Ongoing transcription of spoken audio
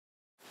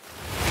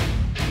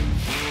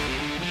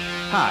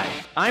Hi,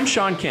 I'm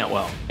Sean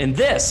Cantwell, and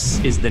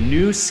this is the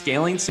new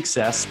Scaling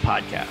Success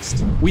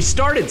podcast. We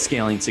started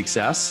Scaling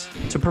Success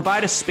to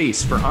provide a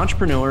space for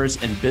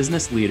entrepreneurs and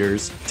business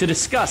leaders to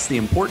discuss the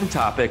important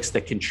topics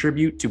that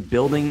contribute to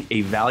building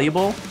a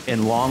valuable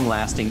and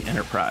long-lasting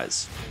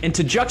enterprise, and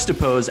to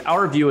juxtapose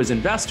our view as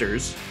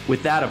investors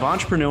with that of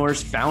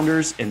entrepreneurs,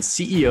 founders, and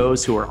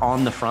CEOs who are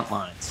on the front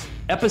lines.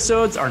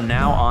 Episodes are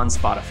now on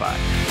Spotify.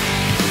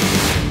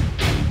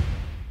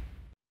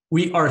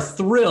 We are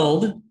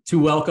thrilled to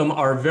welcome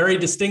our very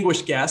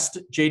distinguished guest,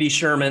 JD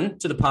Sherman,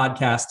 to the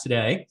podcast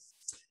today.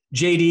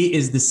 JD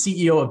is the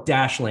CEO of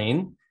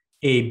Dashlane,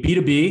 a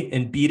B2B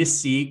and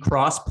B2C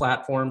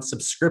cross-platform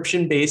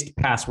subscription-based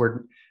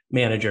password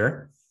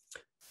manager.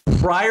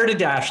 Prior to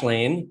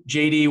Dashlane,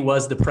 JD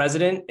was the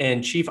president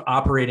and chief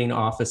operating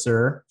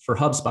officer for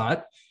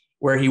HubSpot,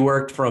 where he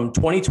worked from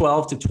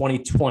 2012 to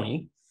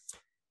 2020.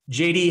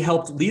 JD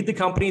helped lead the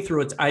company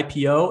through its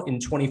IPO in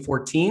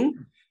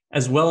 2014,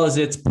 as well as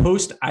its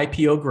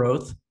post-IPO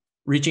growth,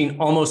 reaching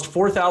almost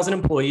 4,000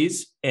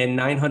 employees and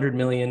 $900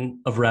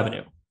 million of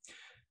revenue.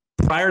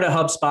 Prior to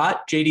HubSpot,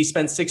 JD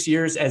spent 6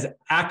 years as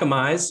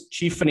Akamai's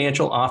chief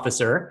financial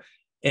officer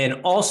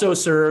and also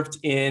served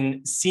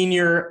in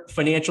senior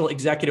financial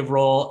executive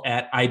role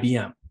at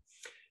IBM.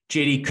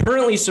 JD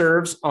currently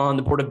serves on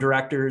the board of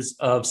directors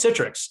of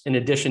Citrix, in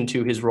addition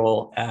to his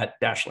role at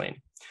Dashlane.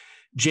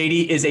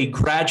 JD is a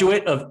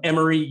graduate of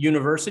Emory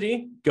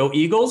University, go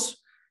Eagles,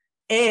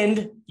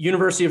 and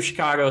University of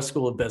Chicago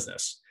School of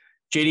Business.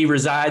 JD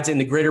resides in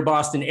the greater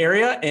Boston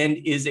area and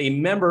is a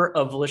member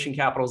of Volition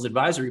Capital's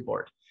advisory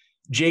board.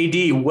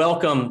 JD,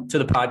 welcome to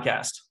the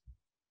podcast.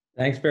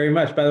 Thanks very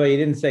much. By the way, you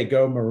didn't say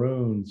go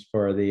Maroons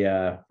for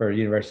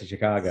University of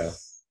Chicago.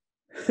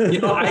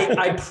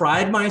 I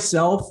pride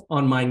myself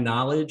on my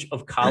knowledge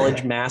of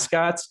college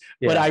mascots,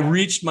 but I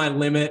reached my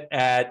limit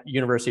at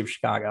University of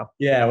Chicago.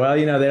 Yeah, well,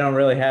 they don't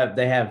really have,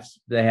 they have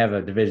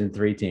a Division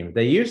III team.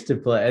 They used to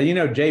play,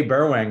 Jay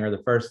Berwanger,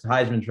 the first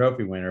Heisman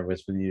Trophy winner,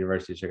 was from the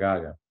University of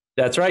Chicago.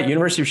 That's right.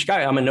 University of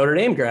Chicago. I'm a Notre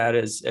Dame grad,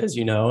 as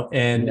you know,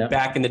 and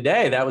back in the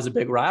day, that was a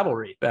big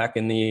rivalry back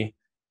in the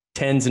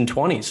 10s and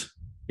 20s.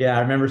 Yeah, I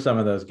remember some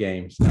of those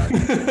games.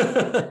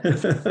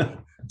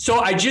 So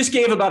I just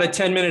gave about a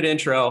 10-minute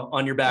intro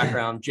on your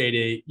background,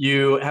 JD.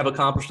 You have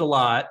accomplished a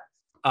lot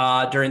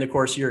during the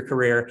course of your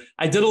career.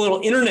 I did a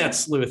little internet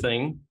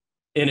sleuthing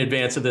in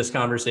advance of this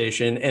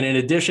conversation. And in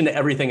addition to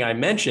everything I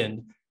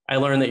mentioned, I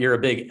learned that you're a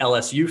big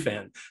LSU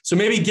fan. So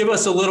maybe give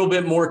us a little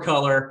bit more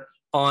color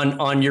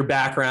on your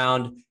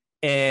background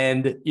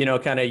and,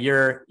 kind of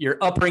your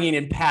upbringing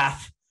and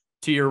path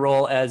to your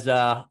role as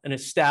an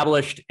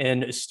established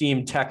and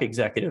esteemed tech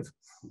executive.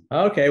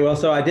 Okay, well,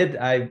 so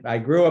I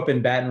grew up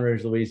in Baton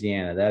Rouge,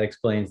 Louisiana. That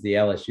explains the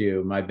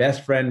LSU. My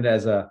best friend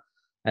as a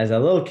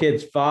little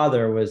kid's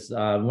father was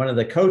one of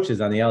the coaches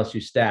on the LSU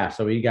staff.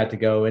 So we got to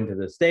go into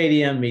the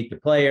stadium, meet the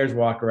players,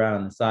 walk around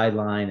on the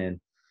sideline.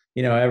 And,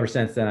 ever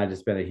since then, I've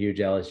just been a huge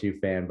LSU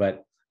fan.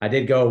 But I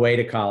did go away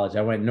to college.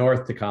 I went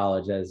north to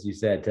college, as you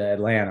said, to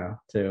Atlanta,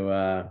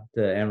 to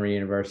Emory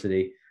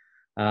University,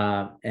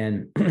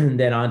 and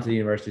then on to the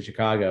University of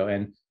Chicago.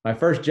 And my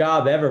first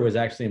job ever was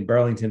actually in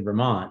Burlington,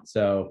 Vermont.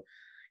 So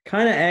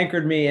kind of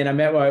anchored me, and I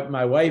met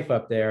my wife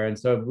up there. And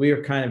so we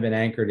were kind of been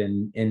anchored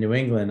in New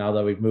England,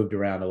 although we've moved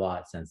around a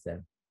lot since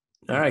then.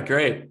 All right,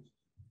 great.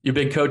 You a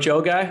big Coach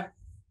O guy?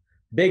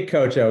 Big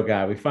Coach O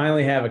guy. We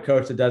finally have a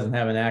coach that doesn't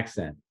have an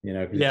accent,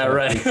 Yeah,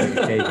 right.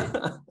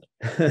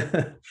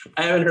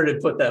 I haven't heard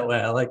it put that way.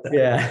 I like that.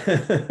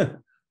 Yeah.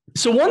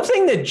 So one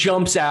thing that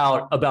jumps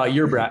out about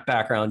your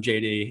background,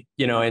 JD,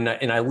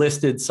 and I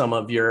listed some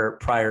of your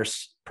prior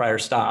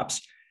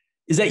stops,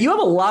 is that you have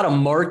a lot of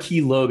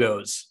marquee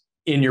logos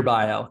in your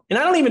bio. And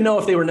I don't even know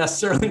if they were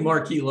necessarily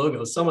marquee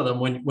logos, some of them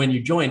when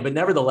you joined, but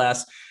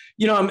nevertheless,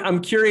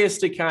 I'm curious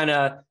to kind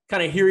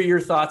of hear your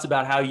thoughts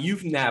about how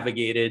you've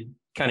navigated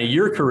kind of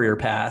your career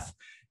path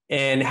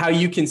and how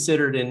you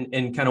considered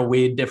and kind of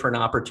weighed different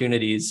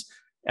opportunities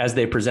as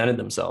they presented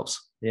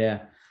themselves.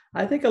 Yeah.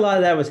 I think a lot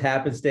of that was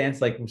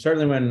happenstance. Like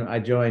certainly when I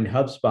joined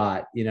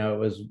HubSpot,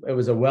 it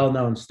was a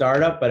well-known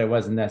startup, but it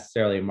wasn't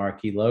necessarily a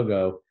marquee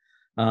logo.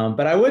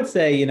 But I would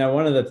say,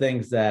 one of the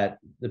things that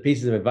the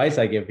pieces of advice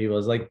I give people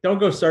is like, don't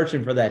go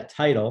searching for that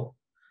title.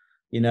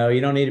 You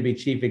don't need to be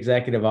chief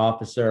executive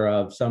officer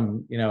of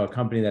some, a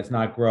company that's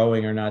not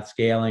growing or not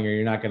scaling, or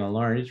you're not going to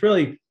learn. It's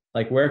really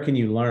like, where can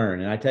you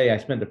learn? And I tell you, I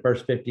spent the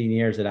first 15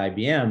 years at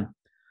IBM,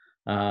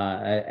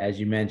 as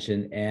you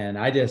mentioned, and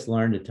I just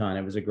learned a ton.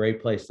 It was a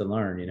great place to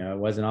learn. It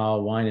wasn't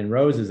all wine and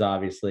roses,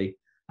 obviously.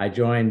 I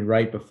joined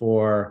right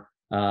before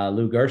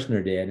Lou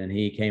Gerstner did, and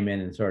he came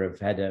in and sort of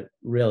had to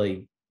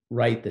really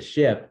right the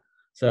ship.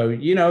 So,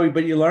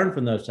 but you learn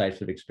from those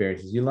types of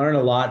experiences. You learn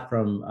a lot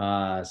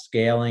from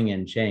scaling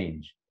and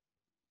change.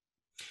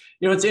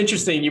 It's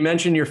interesting. You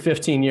mentioned your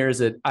 15 years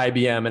at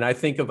IBM, and I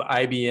think of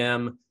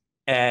IBM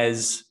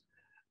as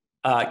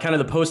kind of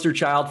the poster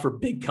child for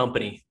big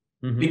company.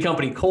 Big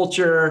company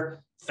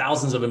culture,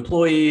 thousands of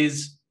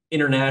employees,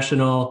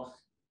 international.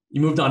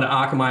 You moved on to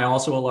Akamai,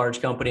 also a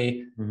large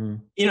company.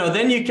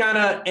 Then you kind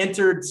of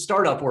entered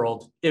startup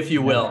world, if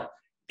you will.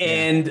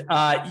 And,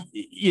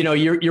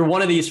 you're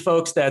one of these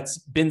folks that's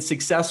been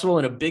successful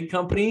in a big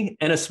company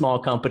and a small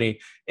company.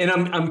 And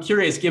I'm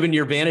curious, given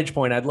your vantage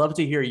point, I'd love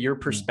to hear your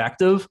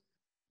perspective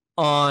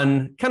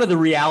on kind of the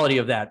reality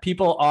of that.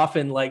 People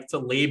often like to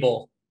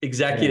label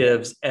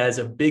executives as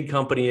a big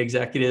company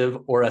executive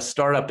or a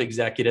startup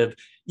executive.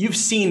 You've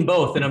seen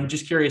both, and I'm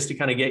just curious to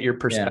kind of get your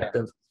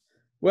perspective.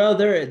 Well,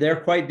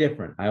 they're quite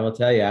different. I will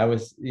tell you. I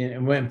was,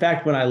 in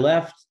fact, when I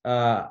left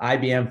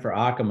IBM for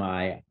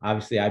Akamai,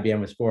 obviously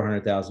IBM was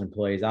 400,000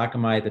 employees.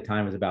 Akamai at the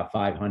time was about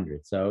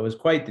 500, so it was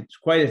quite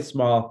a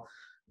small,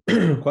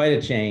 quite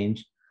a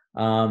change.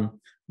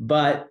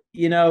 But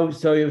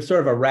so it was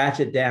sort of a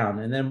ratchet down.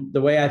 And then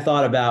the way I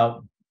thought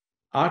about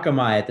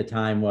Akamai at the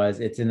time was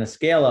it's in a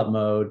scale-up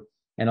mode,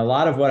 and a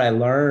lot of what I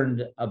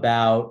learned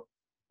about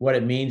what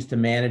it means to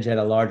manage at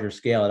a larger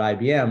scale at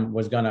IBM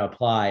was going to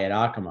apply at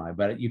Akamai.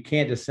 But you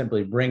can't just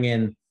simply bring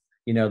in,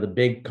 the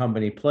big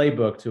company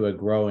playbook to a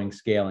growing,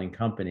 scaling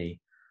company.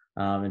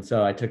 And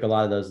so I took a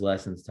lot of those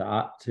lessons to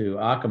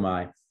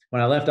Akamai.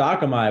 When I left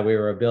Akamai, we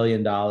were $1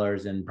 billion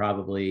and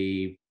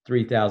probably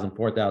 3,000,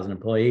 4,000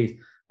 employees.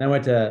 Then I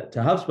went to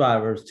HubSpot,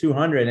 where it was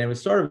 200, and it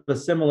was sort of a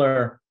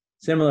similar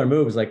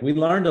moves. Like, we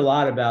learned a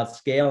lot about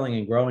scaling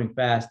and growing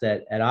fast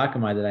at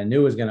Akamai that I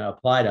knew was going to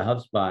apply to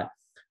HubSpot.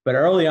 But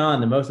early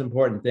on, the most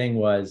important thing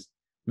was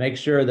make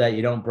sure that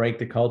you don't break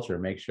the culture.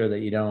 Make sure that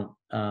you don't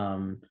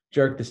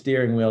jerk the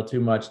steering wheel too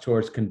much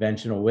towards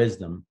conventional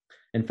wisdom.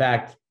 In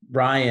fact,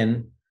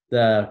 Brian,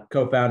 the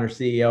co-founder,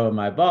 CEO, and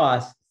my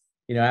boss,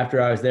 after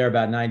I was there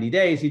about 90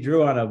 days, he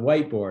drew on a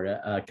whiteboard,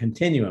 a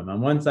continuum. On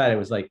one side, it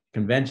was like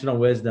conventional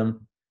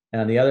wisdom. And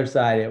on the other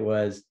side, it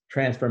was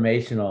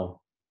transformational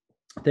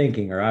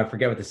thinking, or I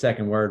forget what the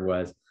second word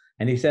was.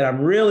 And he said,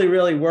 I'm really,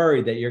 really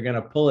worried that you're going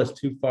to pull us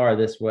too far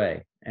this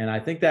way. And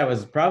I think that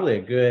was probably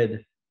a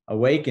good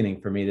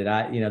awakening for me,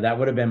 that that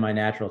would have been my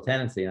natural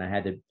tendency. And I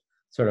had to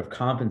sort of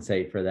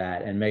compensate for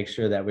that and make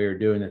sure that we were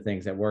doing the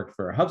things that worked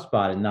for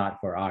HubSpot and not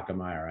for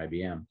Akamai or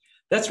IBM.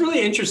 That's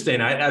really interesting.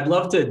 I'd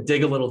love to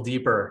dig a little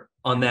deeper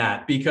on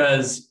that,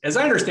 because as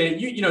I understand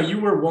it, you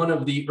were one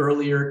of the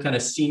earlier kind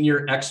of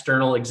senior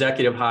external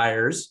executive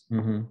hires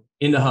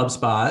into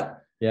HubSpot,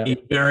 a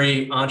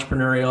very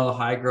entrepreneurial,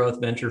 high growth,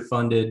 venture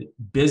funded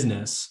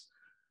business.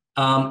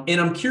 And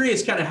I'm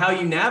curious kind of how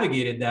you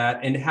navigated that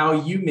and how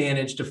you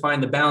managed to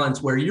find the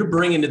balance where you're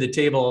bringing to the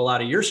table a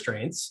lot of your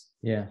strengths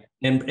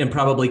and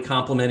probably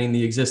complementing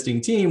the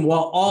existing team,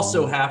 while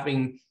also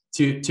having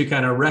to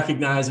kind of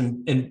recognize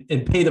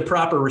and pay the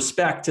proper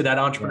respect to that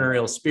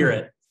entrepreneurial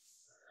spirit.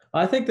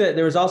 I think that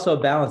there was also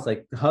a balance.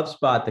 Like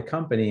HubSpot, the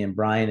company, and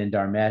Brian and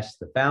Dharmesh,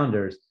 the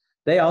founders,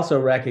 they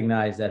also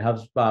recognized that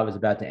HubSpot was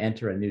about to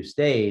enter a new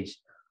stage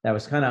that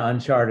was kind of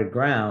uncharted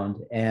ground,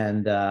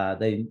 and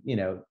they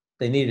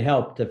needed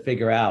help to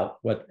figure out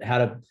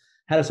how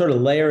to sort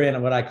of layer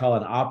in what I call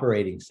an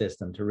operating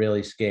system to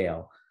really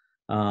scale.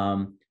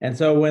 And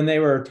so when they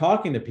were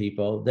talking to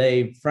people,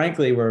 they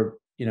frankly were,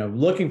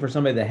 looking for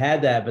somebody that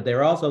had that, but they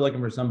were also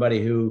looking for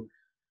somebody who,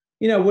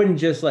 wouldn't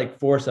just like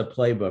force a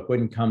playbook,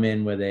 wouldn't come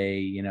in with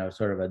a,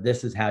 sort of a,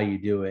 this is how you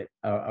do it,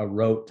 a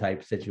rote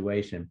type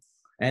situation.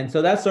 And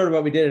so that's sort of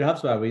what we did at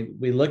HubSpot.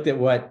 We looked at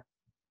what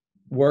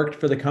worked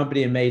for the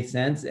company and made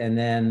sense. And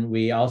then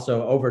we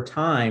also, over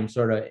time,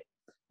 sort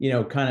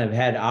of, kind of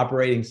had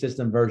operating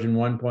system version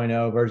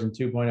 1.0, version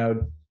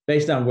 2.0,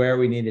 based on where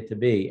we needed to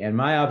be. And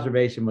my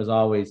observation was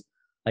always,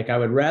 like, I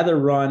would rather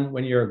run,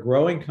 when you're a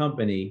growing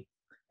company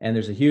and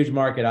there's a huge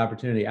market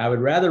opportunity, I would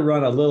rather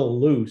run a little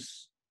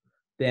loose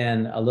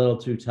than a little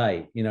too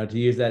tight, to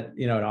use that,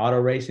 an auto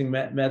racing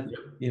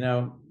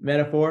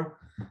metaphor.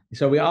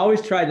 So we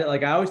always tried to,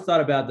 I always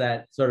thought about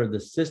that, sort of the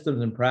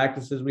systems and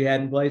practices we had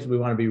in place. We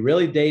want to be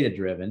really data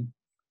driven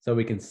so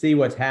we can see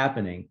what's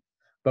happening,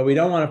 but we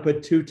don't want to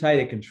put too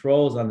tight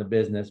controls on the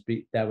business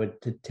that would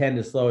tend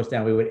to slow us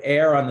down. We would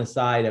err on the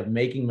side of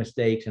making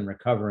mistakes and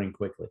recovering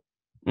quickly.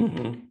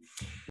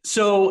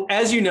 So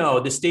as you know,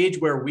 the stage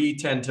where we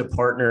tend to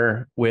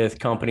partner with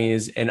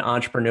companies and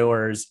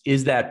entrepreneurs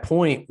is that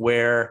point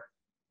where,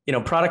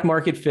 product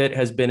market fit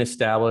has been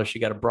established. You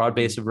got a broad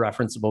base of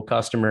referenceable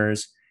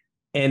customers,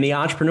 and the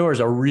entrepreneurs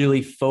are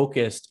really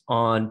focused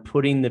on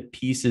putting the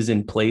pieces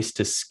in place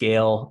to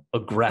scale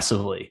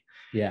aggressively.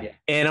 Yeah.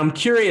 And I'm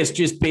curious,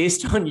 just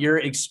based on your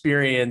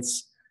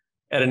experience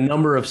at a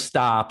number of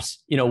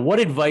stops, what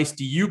advice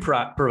do you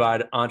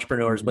provide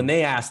entrepreneurs when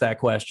they ask that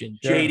question?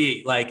 Sure.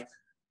 JD,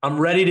 I'm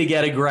ready to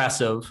get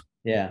aggressive.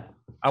 Yeah.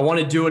 I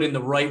want to do it in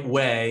the right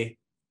way.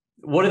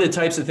 What are the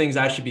types of things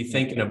I should be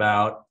thinking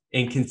about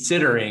and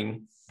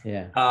considering,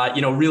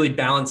 really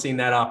balancing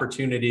that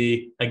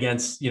opportunity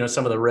against,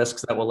 some of the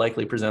risks that will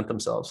likely present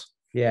themselves?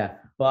 Yeah.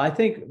 Well, I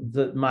think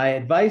my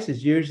advice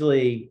is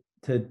usually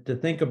to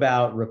think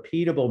about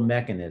repeatable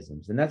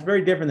mechanisms. And that's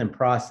very different than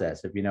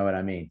process, if you know what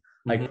I mean.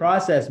 Like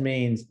process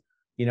means,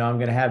 I'm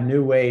going to have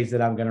new ways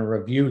that I'm going to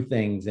review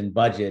things and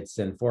budgets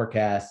and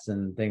forecasts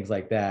and things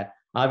like that.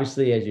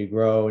 Obviously, as you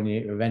grow and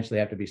you eventually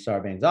have to be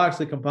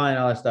Sarbanes-Oxley compliant,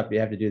 all that stuff, you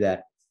have to do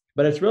that.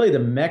 But it's really the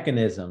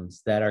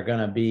mechanisms that are going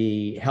to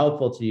be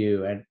helpful to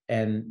you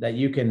and that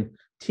you can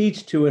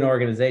teach to an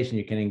organization.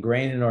 You can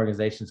ingrain in an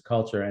organization's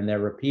culture, and they're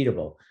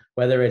repeatable.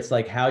 Whether it's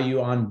like how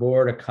you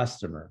onboard a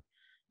customer,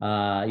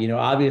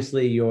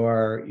 obviously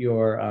your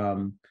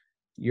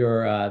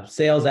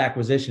sales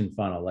acquisition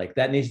funnel, like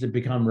that needs to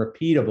become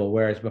repeatable,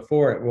 whereas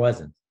before it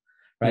wasn't,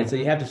 right? Mm-hmm. So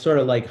you have to sort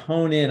of like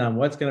hone in on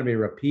what's going to be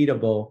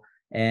repeatable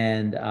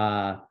and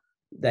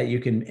that you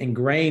can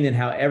ingrain in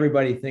how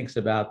everybody thinks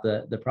about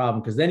the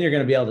problem, because then you're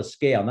going to be able to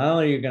scale. Not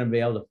only are you going to be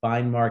able to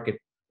find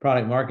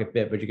product market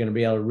fit, but you're going to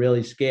be able to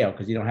really scale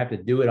because you don't have to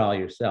do it all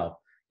yourself.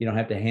 You don't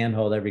have to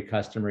handhold every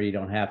customer. You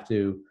don't have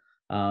to,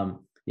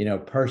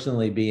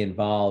 personally be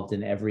involved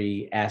in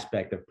every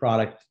aspect of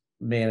product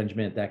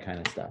management, that kind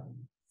of stuff.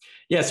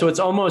 Yeah. So it's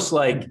almost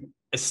like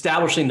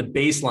establishing the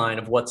baseline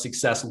of what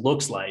success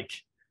looks like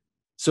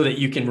so that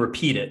you can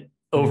repeat it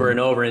over and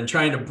over, and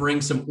trying to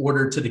bring some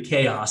order to the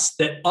chaos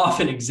that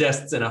often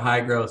exists in a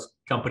high growth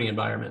company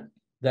environment.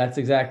 That's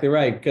exactly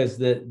right. Because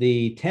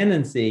the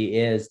tendency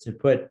is to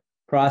put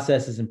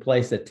processes in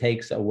place that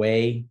takes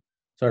away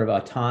sort of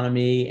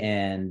autonomy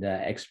and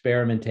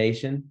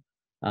experimentation.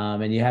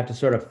 And you have to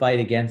sort of fight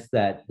against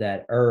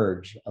that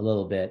urge a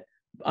little bit.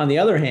 On the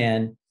other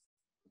hand,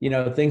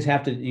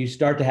 you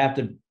start to have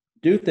to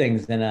do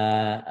things in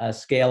a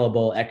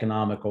scalable,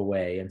 economical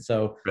way. And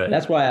so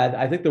That's why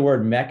I think the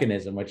word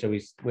mechanism, which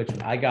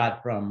I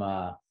got from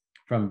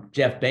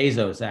Jeff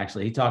Bezos,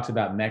 actually, he talks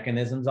about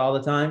mechanisms all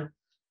the time.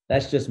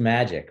 That's just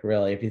magic,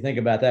 really. If you think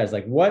about that, it's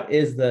like, what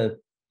is the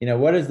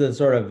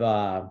sort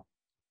of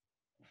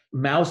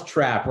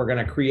mousetrap we're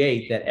going to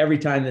create that every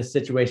time this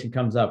situation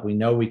comes up, we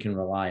know we can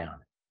rely on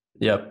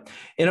it. Yep.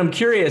 And I'm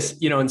curious,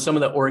 in some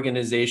of the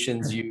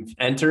organizations you've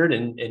entered,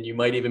 and you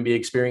might even be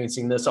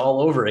experiencing this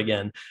all over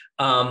again.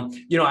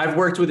 I've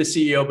worked with a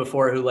CEO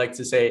before who likes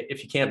to say,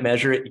 if you can't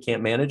measure it, you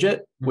can't manage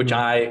it, which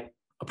I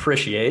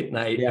appreciate. And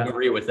I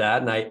agree with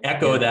that. And I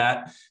echo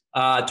that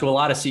to a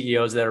lot of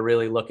CEOs that are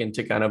really looking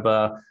to kind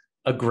of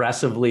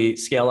aggressively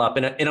scale up.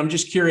 And I'm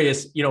just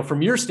curious,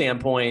 from your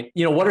standpoint,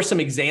 what are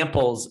some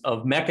examples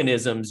of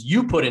mechanisms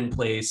you put in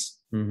place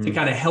to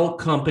kind of help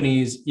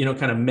companies,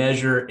 kind of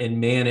measure and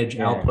manage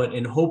output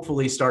and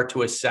hopefully start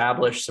to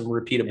establish some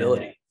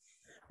repeatability? Yeah.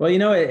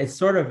 Well, it's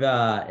sort of,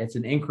 it's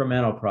an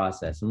incremental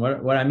process. And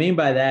what I mean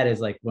by that is,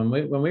 like, when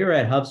we were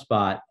at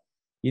HubSpot,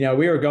 we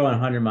were going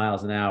 100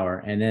 miles an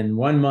hour, and then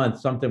one month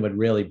something would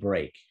really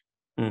break.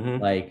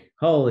 Like,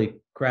 holy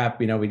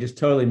crap, we just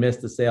totally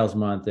missed the sales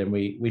month, and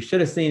we should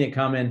have seen it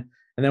coming.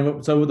 And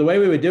then, so the way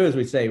we would do is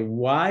we'd say,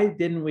 why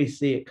didn't we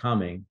see it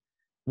coming?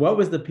 What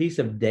was the piece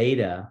of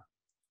data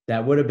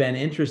that would have been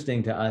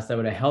interesting to us, that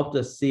would have helped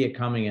us see it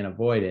coming and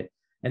avoid it?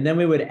 And then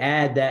we would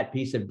add that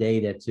piece of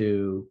data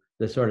to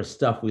the sort of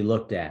stuff we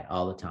looked at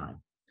all the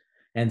time.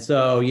 And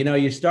so,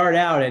 you start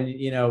out, and,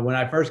 when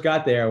I first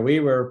got there,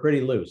 we were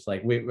pretty loose.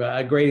 Like,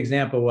 a great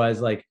example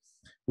was, like,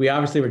 we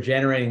obviously were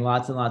generating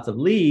lots and lots of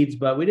leads,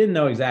 but we didn't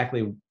know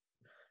exactly,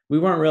 we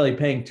weren't really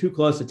paying too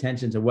close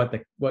attention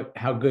to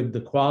how good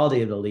the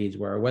quality of the leads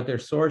were, what their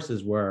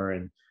sources were,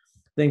 and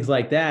things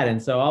like that.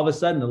 And so all of a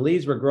sudden the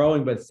leads were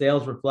growing, but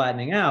sales were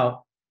flattening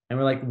out. And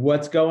we're like,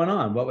 what's going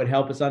on? What would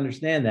help us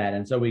understand that?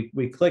 And so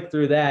we clicked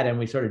through that, and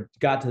we sort of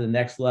got to the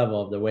next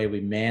level of the way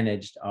we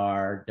managed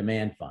our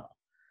demand funnel.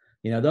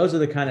 Those are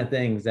the kind of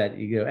things that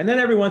you do. And then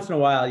every once in a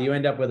while, you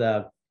end up with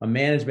a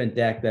management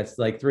deck that's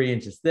like 3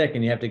 inches thick,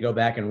 and you have to go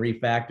back and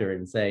refactor it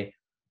and say,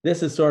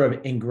 this is sort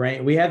of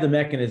ingrained. We have the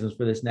mechanisms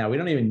for this now. We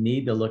don't even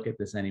need to look at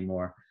this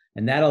anymore.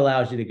 And that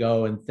allows you to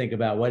go and think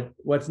about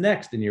what's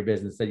next in your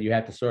business, that you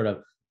have to sort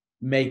of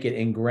make it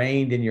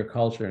ingrained in your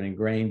culture and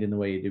ingrained in the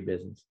way you do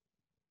business.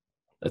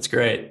 That's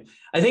great.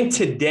 I think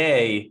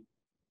today,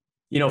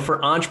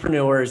 for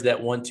entrepreneurs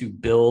that want to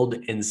build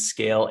and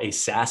scale a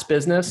SaaS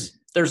business,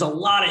 there's a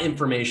lot of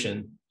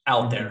information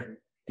out there.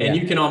 And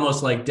you can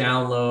almost like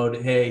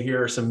download, hey,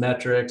 here are some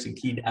metrics and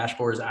key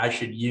dashboards I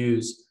should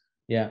use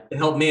to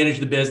help manage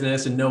the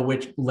business and know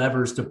which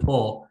levers to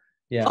pull.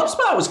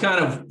 HubSpot was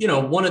kind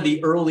of, one of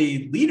the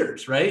early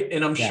leaders, right?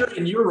 And I'm sure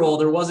in your role,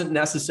 there wasn't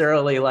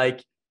necessarily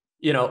like,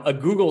 a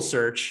Google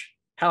search,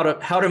 how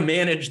to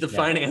manage the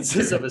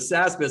finances of a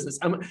SaaS business.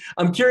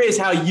 I'm curious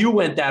how you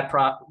went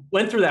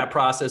through that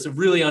process of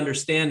really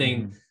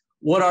understanding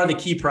what are the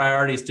key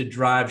priorities to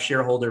drive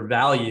shareholder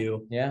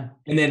value,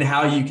 and then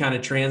how you kind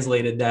of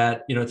translated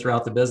that,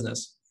 throughout the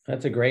business.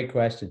 That's a great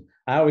question.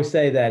 I always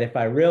say that if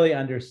I really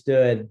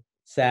understood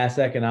SaaS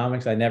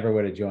economics, I never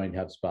would have joined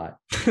HubSpot.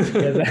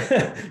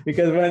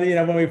 because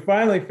when we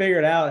finally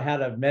figured out how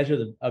to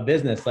measure a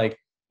business, like,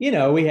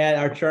 we had,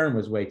 our churn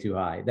was way too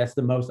high. That's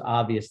the most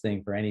obvious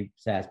thing for any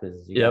SaaS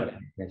business. You got to pay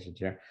attention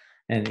to.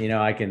 And,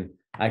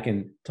 I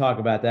can talk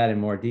about that in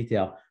more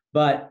detail,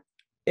 but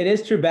it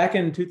is true. Back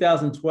in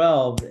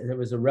 2012, it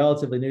was a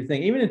relatively new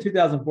thing. Even in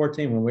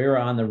 2014, when we were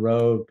on the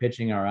road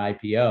pitching our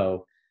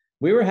IPO,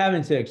 we were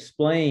having to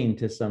explain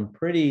to some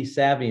pretty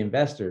savvy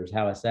investors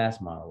how a SaaS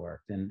model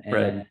worked. And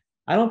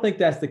I don't think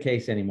that's the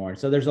case anymore.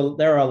 So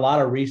there are a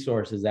lot of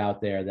resources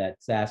out there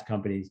that SaaS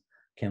companies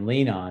can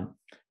lean on.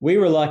 We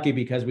were lucky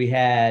because we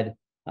had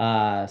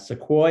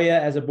Sequoia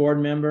as a board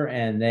member,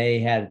 and they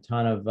had a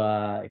ton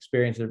of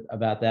experience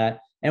about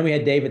that. And we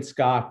had David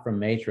Skock from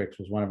Matrix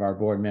was one of our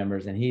board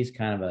members, and he's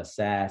kind of a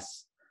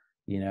SaaS,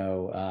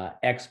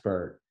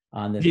 expert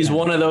on this. He's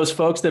one of those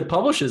folks that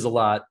publishes a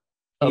lot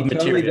of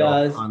material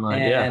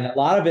online. And a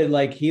lot of it,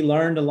 like he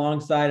learned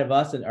alongside of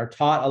us or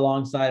taught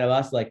alongside of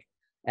us, like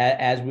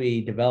as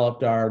we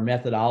developed our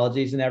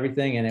methodologies and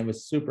everything. And it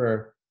was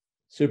super,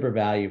 super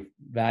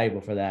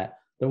valuable for that.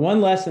 The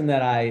one lesson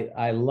that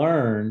I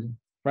learned,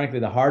 frankly,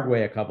 the hard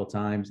way a couple of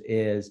times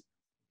is,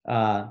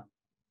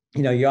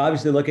 you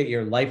obviously look at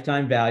your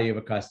lifetime value of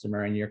a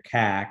customer and your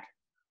CAC.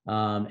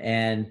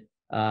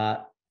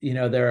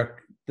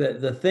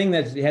 The thing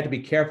that you have to be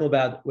careful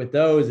about with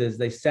those is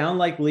they sound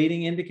like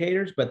leading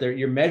indicators, but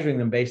you're measuring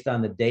them based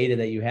on the data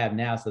that you have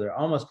now. So they're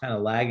almost kind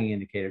of lagging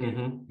indicators.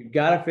 Mm-hmm. You've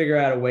got to figure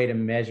out a way to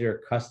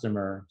measure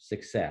customer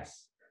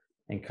success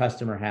and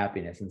customer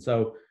happiness. And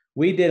so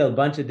we did a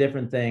bunch of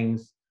different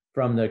things,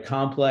 from the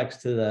complex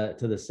to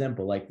the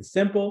simple. Like the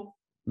simple,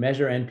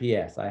 measure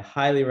NPS. I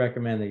highly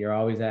recommend that you're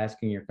always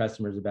asking your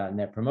customers about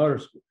Net Promoter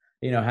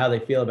Score, how they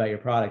feel about your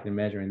product and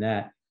measuring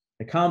that.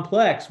 The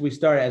complex, we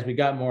started as we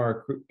got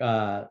more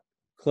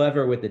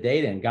clever with the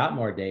data and got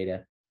more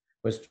data,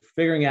 was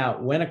figuring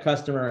out when a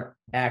customer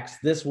acts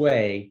this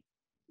way,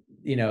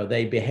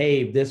 they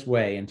behave this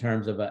way in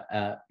terms of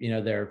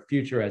their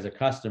future as a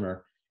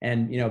customer,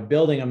 and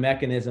building a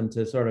mechanism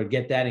to sort of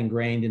get that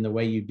ingrained in the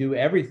way you do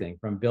everything,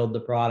 from build the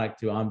product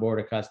to onboard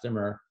a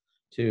customer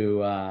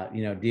to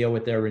deal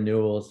with their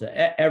renewals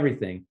to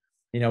everything.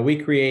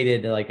 We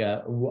created like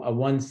a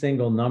one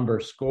single number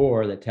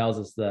score that tells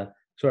us the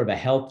sort of a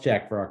health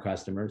check for our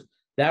customers.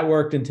 That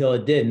worked until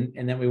it didn't.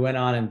 And then we went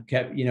on and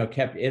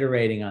kept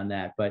iterating on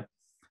that. But,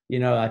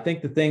 I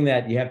think the thing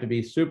that you have to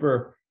be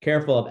super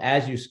careful of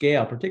as you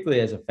scale, particularly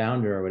as a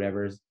founder or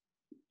whatever, is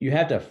you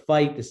have to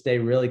fight to stay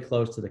really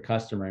close to the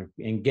customer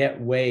and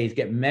get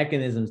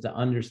mechanisms to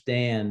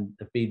understand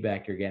the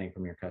feedback you're getting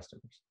from your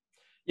customers.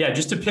 Yeah.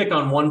 Just to pick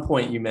on one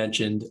point you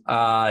mentioned,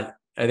 I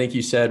think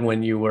you said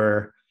when you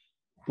were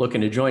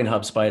looking to join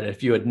HubSpot,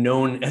 if you had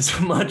known as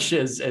much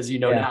as you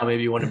know now,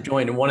 maybe you wouldn't have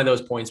joined. And one of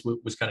those points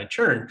was kind of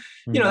churn.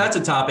 Mm-hmm. That's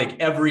a topic.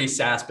 Every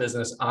SaaS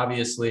business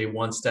obviously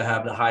wants to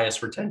have the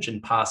highest retention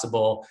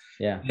possible.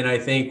 Yeah. And I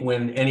think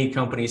when any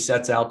company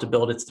sets out to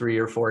build its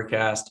 3-year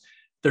forecast,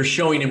 they're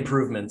showing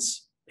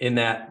improvements in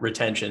that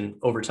retention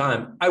over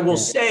time. I will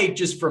say,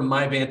 just from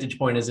my vantage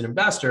point as an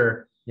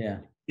investor,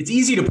 it's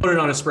easy to put it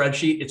on a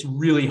spreadsheet. It's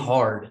really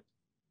hard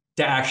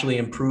to actually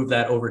improve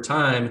that over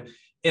time.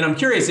 And I'm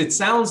curious, it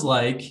sounds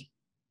like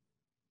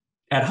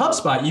at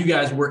HubSpot, you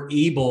guys were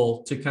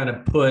able to kind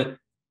of put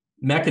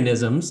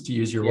mechanisms, to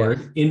use your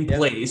word, in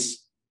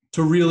place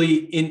to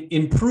really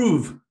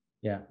improve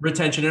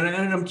retention.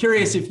 And I'm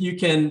curious if you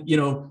can,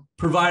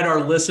 provide our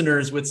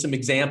listeners with some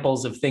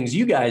examples of things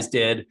you guys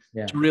did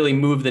to really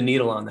move the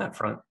needle on that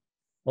front.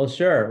 Well,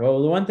 sure.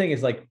 Well, the one thing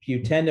is, like,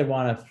 you tend to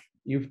want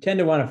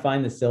to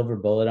find the silver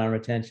bullet on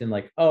retention,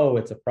 like, oh,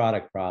 it's a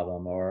product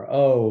problem,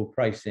 or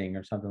pricing,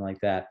 or something like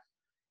that.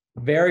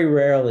 Very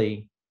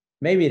rarely,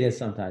 maybe it is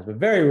sometimes, but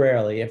very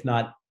rarely, if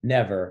not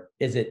never,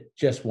 is it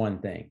just one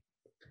thing.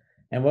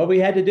 And what we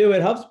had to do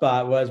at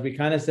HubSpot was we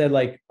kind of said,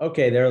 like,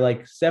 okay, there are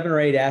like 7 or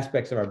 8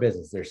 aspects of our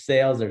business. There's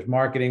sales, there's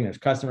marketing, there's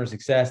customer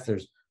success,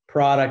 there's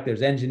product,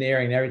 there's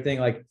engineering, and everything.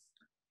 Like,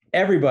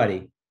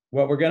 everybody,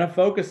 what we're going to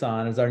focus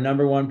on as our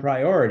number one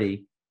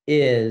priority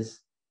is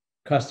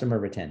customer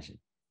retention.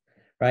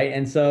 Right.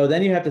 And so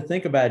then you have to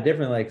think about it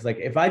differently. Because, like,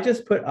 if I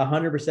just put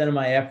 100% of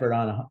my effort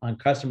on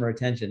customer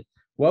retention,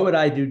 what would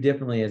I do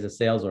differently as a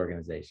sales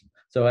organization?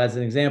 So as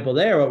an example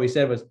there, what we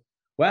said was,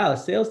 wow, the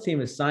sales team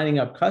is signing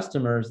up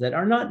customers that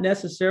are not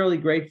necessarily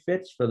great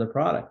fits for the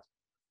product.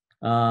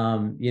 They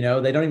don't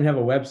even have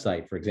a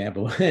website, for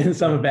example. In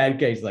some bad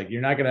case, like,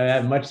 you're not going to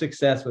have much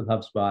success with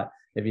HubSpot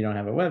if you don't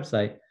have a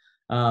website.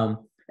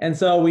 And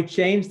so we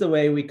changed the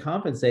way we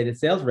compensated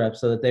sales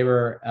reps so that they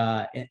were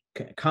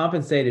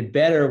compensated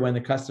better when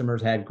the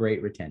customers had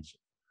great retention.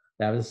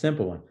 That was a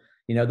simple one.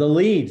 The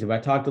leads, if I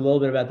talked a little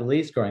bit about the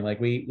lead scoring,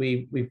 like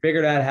we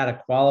figured out how to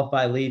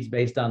qualify leads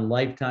based on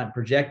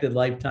projected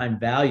lifetime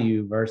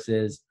value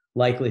versus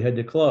likelihood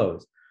to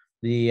close.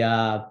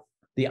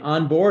 The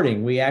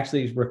onboarding, we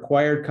actually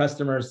required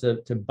customers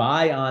to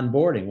buy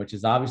onboarding, which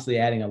is obviously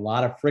adding a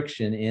lot of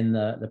friction in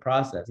the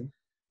process.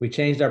 We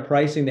changed our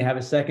pricing to have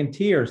a second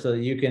tier so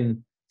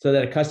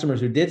that customers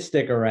who did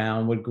stick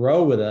around would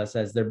grow with us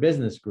as their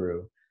business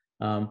grew.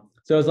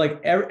 So it's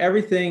like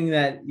everything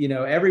that,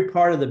 every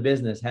part of the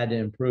business had to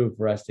improve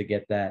for us to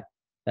get that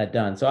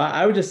done. So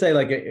I would just say,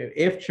 like,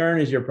 if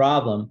churn is your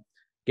problem,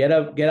 get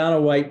on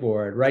a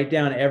whiteboard, write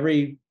down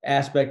every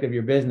aspect of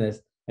your business,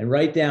 and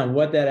write down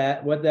what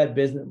that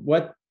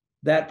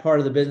part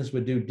of the business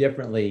would do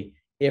differently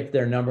if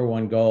their number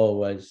one goal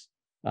was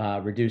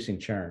reducing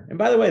churn. And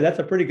by the way, that's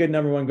a pretty good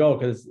number one goal,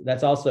 because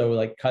that's also,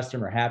 like,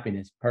 customer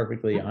happiness,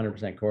 perfectly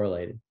 100%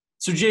 correlated.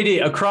 So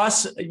JD,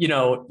 across,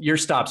 your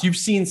stops, you've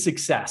seen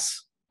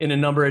success in a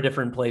number of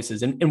different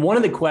places. And one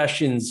of the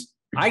questions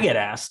I get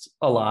asked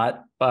a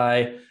lot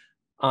by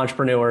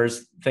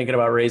entrepreneurs thinking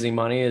about raising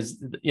money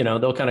is,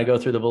 they'll kind of go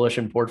through the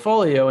Volition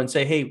portfolio and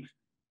say, hey,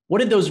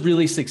 what did those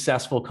really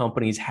successful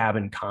companies have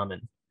in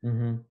common?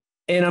 Mm-hmm.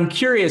 And I'm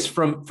curious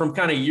from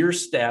kind of your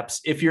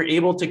steps, if you're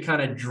able to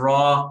kind of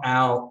draw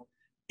out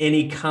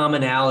any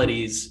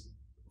commonalities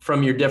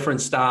from your different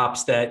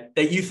stops that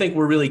you think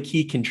were really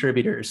key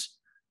contributors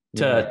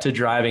to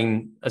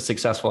driving a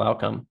successful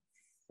outcome.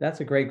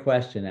 That's a great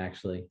question,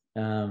 actually.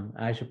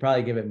 I should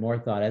probably give it more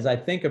thought. As I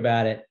think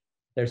about it,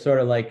 there's sort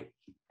of like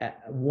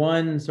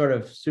one sort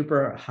of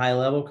super high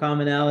level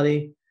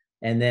commonality,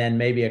 and then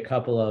maybe a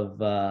couple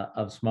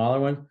of smaller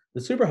ones.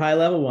 The super high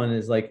level one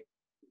is like,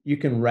 you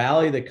can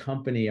rally the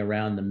company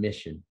around the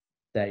mission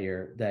that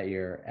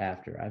you're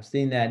after. I've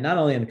seen that not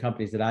only in the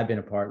companies that I've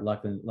been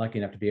lucky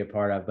enough to be a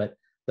part of, but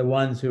the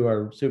ones who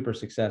are super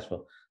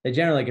successful. They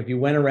generally, like, if you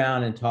went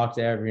around and talked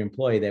to every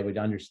employee, they would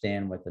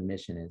understand what the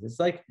mission is. It's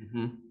like,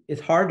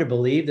 It's hard to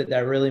believe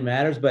that really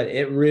matters, but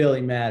it really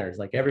matters.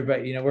 Like,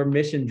 everybody, we're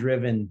mission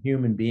driven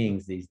human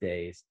beings these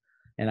days.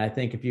 And I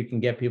think if you can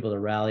get people to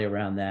rally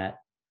around that,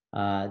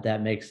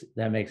 that makes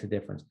a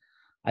difference.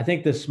 I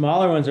think the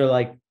smaller ones are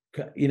like,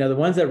 the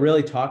ones that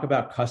really talk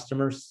about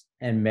customers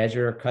and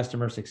measure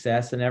customer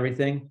success and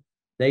everything,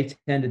 they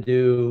tend to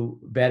do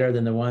better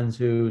than the ones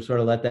who sort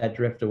of let that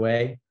drift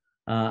away.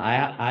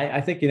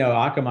 I think,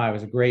 Akamai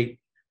was a great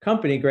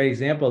company, great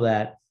example of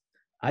that.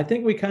 I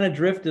think we kind of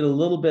drifted a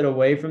little bit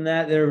away from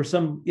that. There were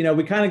some,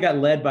 we kind of got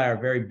led by our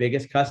very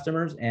biggest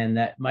customers, and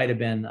that might have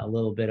been a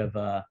little bit of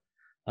a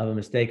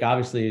mistake.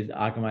 Obviously,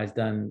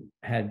 Akamai's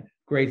had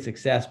great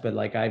success, but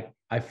like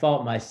I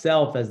fault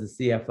myself as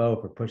the CFO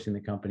for pushing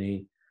the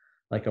company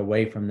like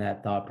away from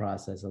that thought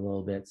process a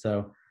little bit.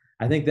 So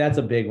I think that's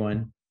a big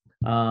one.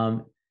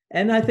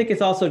 And I think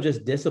it's also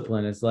just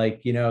discipline. It's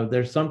like,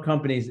 there's some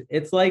companies,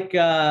 it's like,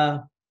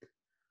 like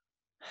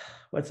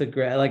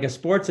a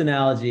sports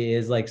analogy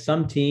is like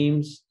some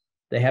teams,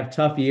 they have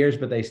tough years,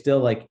 but they still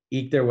like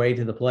eke their way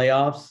to the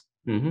playoffs,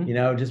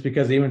 just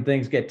because even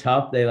things get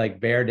tough, they like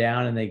bear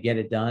down and they get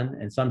it done.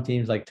 And some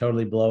teams like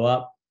totally blow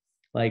up.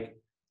 Like,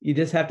 you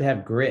just have to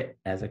have grit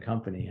as a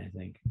company, I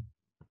think.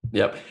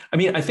 Yep. I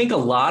mean, I think a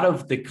lot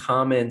of the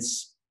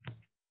comments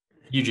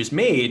you just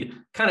made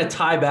kind of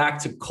tie back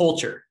to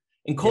culture.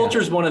 And culture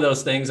is one of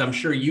those things I'm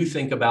sure you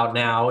think about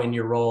now in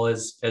your role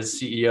as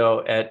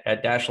CEO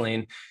at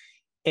Dashlane.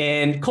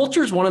 And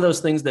culture is one of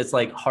those things that's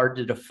like hard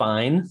to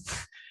define.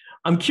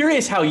 I'm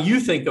curious how you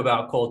think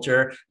about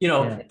culture,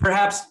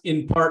 perhaps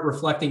in part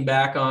reflecting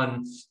back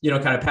on,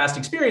 kind of past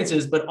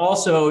experiences, but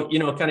also,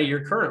 kind of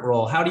your current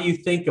role. How do you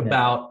think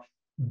about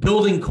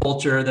building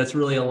culture that's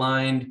really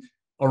aligned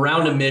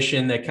around a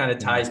mission that kind of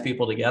ties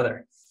people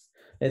together?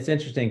 It's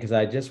interesting because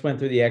I just went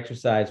through the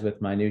exercise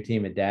with my new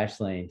team at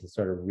Dashlane to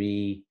sort of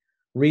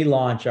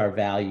relaunch our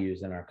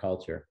values and our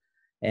culture.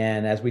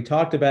 And as we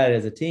talked about it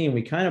as a team,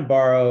 we kind of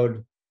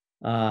borrowed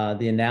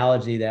the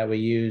analogy that we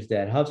used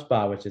at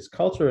HubSpot, which is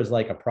culture is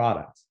like a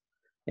product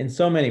in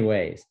so many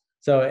ways.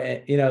 So,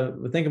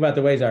 think about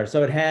the ways are.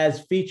 So it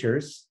has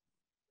features.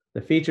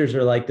 The features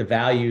are like the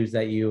values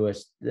that you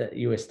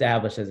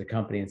establish as a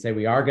company and say,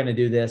 we are going to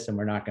do this and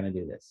we're not going to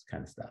do this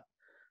kind of stuff,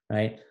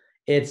 right?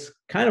 It's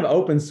kind of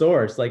open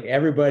source. Like,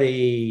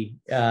 everybody,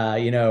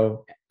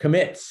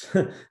 commits,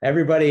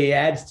 everybody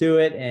adds to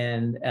it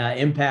and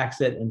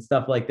impacts it and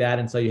stuff like that.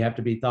 And so you have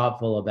to be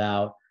thoughtful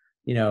about,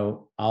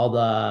 all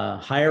the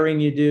hiring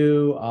you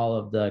do, all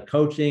of the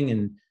coaching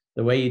and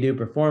the way you do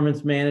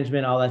performance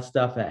management, all that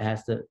stuff that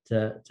has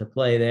to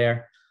play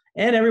there.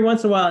 And every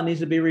once in a while, it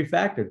needs to be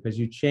refactored because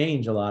you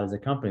change a lot as a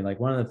company.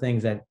 Like, one of the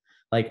things that,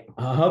 like,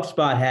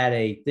 HubSpot had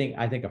I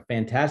think a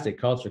fantastic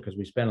culture because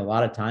we spent a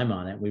lot of time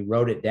on it. We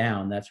wrote it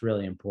down. That's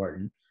really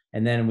important.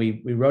 And then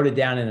we wrote it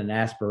down in an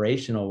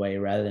aspirational way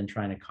rather than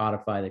trying to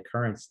codify the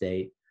current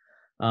state.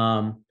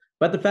 But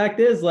the fact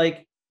is,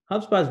 like,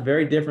 HubSpot is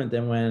very different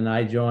than when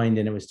I joined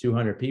and it was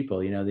 200 people.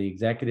 The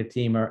executive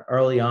team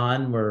early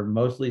on were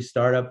mostly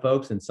startup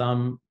folks, and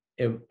some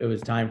it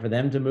was time for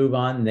them to move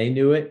on, and they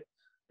knew it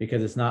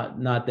because it's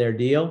not their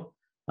deal.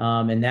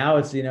 And now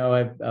it's,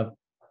 a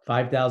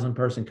 5,000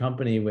 person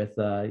company with,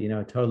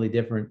 a totally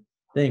different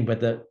thing, but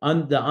the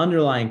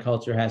underlying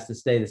culture has to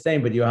stay the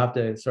same, but you have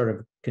to sort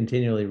of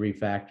continually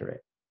refactor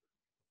it.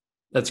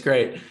 That's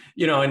great.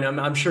 And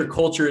I'm sure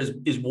culture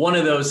is one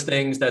of those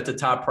things that's a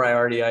top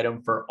priority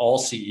item for all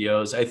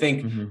CEOs. I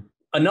think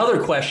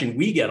another question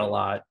we get a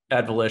lot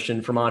at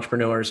Volition from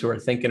entrepreneurs who are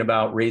thinking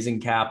about raising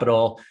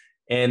capital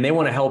and they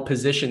want to help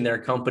position their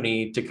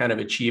company to kind of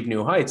achieve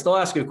new heights. They'll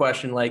ask you a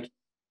question like,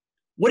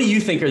 what do you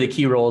think are the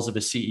key roles of a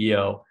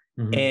CEO?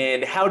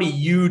 And how do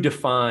you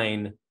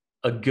define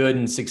a good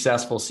and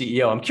successful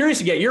CEO? I'm curious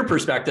to get your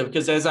perspective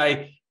because as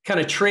I kind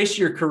of trace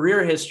your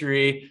career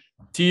history,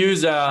 To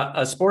use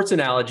a sports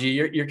analogy,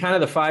 you're kind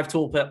of the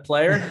five-tool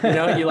player.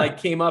 You like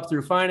came up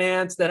through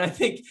finance. Then I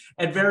think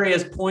at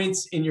various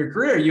points in your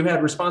career, you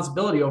had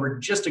responsibility over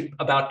just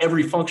about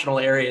every functional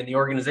area in the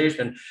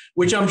organization,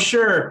 which I'm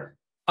sure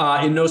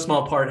in no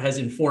small part has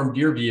informed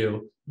your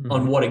view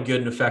on what a good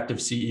and effective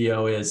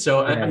CEO is.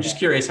 So I'm just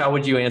curious, how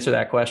would you answer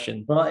that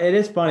question? Well, it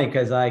is funny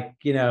because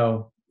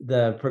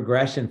the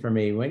progression for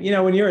me, when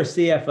you're a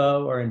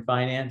CFO or in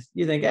finance,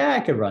 you think, I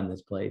could run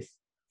this place.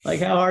 Like,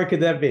 how hard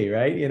could that be,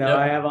 right? Yep.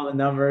 I have all the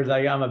numbers.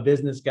 I'm a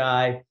business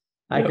guy.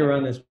 I can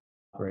run this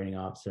operating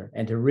officer.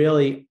 And to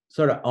really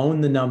sort of own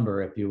the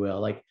number, if you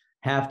will, like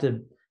have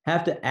to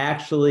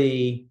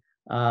actually,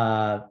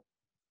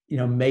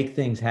 make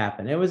things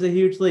happen. It was a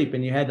huge leap,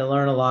 and you had to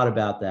learn a lot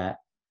about that.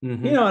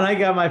 Mm-hmm. And I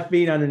got my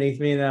feet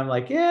underneath me, and I'm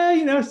like,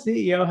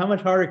 CEO, how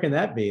much harder can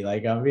that be?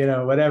 Like,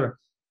 whatever.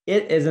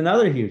 It is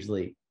another huge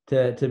leap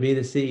to be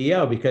the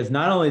CEO, because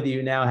not only do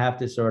you now have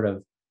to sort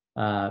of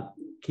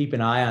keep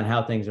an eye on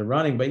how things are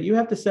running, but you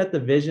have to set the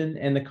vision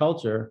and the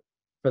culture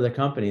for the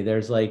company.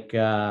 There's there's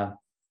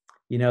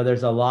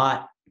a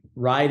lot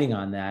riding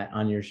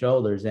on your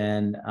shoulders.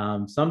 And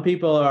some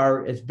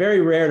people it's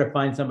very rare to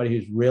find somebody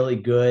who's really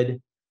good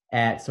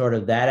at sort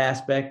of that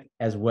aspect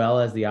as well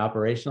as the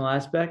operational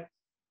aspect.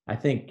 I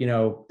think,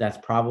 that's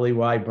probably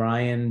why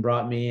Brian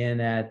brought me in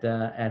at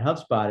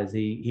HubSpot, is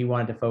he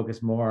wanted to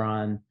focus more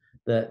on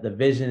the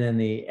vision and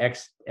the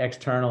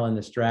external and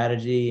the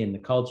strategy and the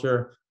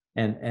culture,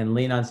 and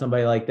lean on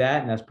somebody like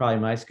that. And that's probably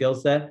my skill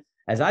set.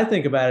 As I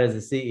think about it as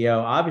a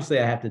CEO, obviously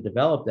I have to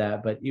develop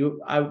that, but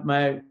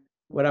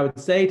what I would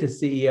say to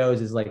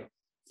CEOs is, like,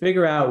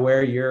 figure out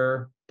where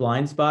your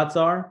blind spots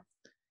are.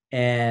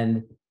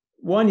 And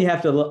one, you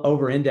have to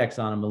over-index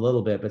on them a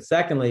little bit. But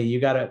secondly, you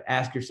got to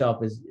ask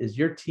yourself, is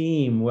your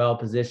team well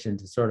positioned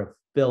to sort of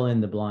fill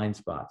in the blind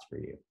spots for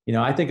you?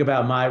 I think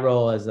about my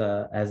role as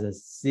a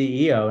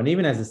CEO, and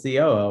even as a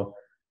COO,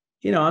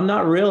 I'm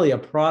not really a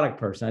product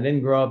person. I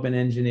didn't grow up in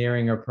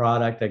engineering or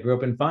product. I grew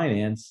up in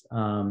finance.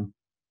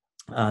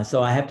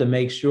 So I have to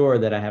make sure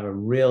that I have a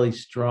really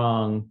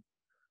strong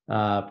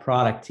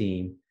product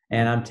team.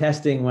 And I'm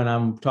testing, when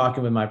I'm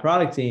talking with my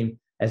product team,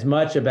 as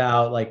much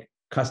about like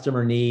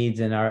customer needs,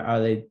 and are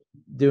they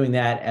doing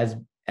that,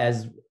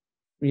 as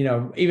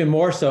even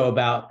more so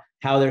about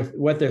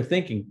what they're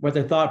thinking, what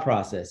their thought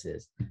process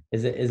is.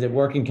 Is it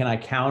working? Can I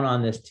count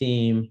on this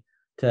team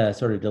to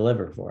sort of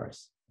deliver for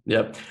us?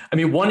 Yep. I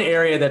mean, one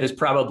area that is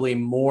probably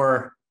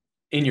more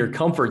in your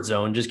comfort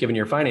zone, just given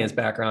your finance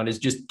background, is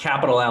just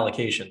capital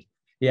allocation.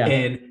 Yeah.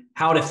 And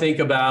how to think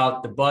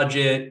about the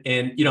budget.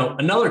 And,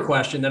 another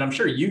question that I'm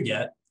sure you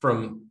get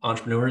from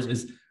entrepreneurs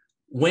is,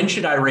 when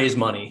should I raise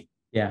money?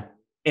 Yeah.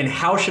 And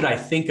how should I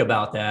think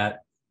about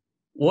that?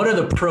 What are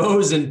the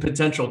pros and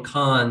potential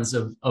cons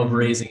of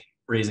raising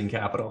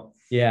capital?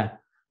 Yeah.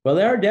 Well,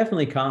 there are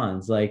definitely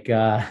cons. Like,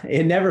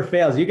 it never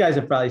fails. You guys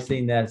have probably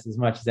seen this as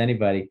much as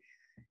anybody.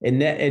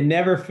 It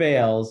never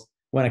fails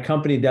when a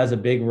company does a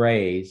big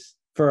raise.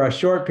 For a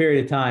short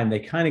period of time, they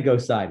kind of go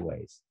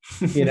sideways.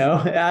 It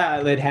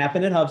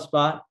happened at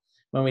HubSpot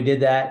when we did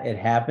that. It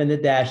happened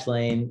at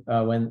Dashlane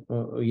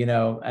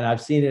and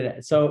I've seen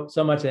it so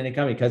much in any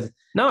company, because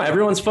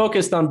everyone's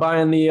focused on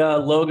buying the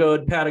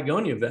logoed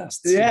Patagonia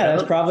vests. Yeah,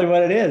 that's probably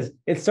what it is.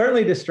 It's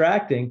certainly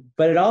distracting,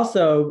 but it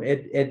also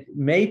it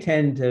may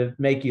tend to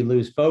make you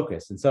lose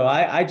focus. And so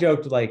I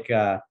joked, like,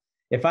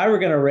 if I were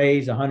going to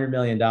raise $100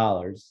 million,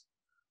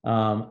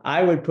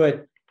 I would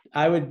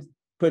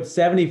put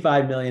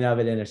 75 million of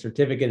it in a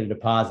certificate of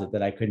deposit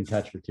that I couldn't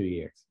touch for 2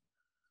 years.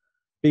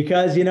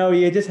 Because,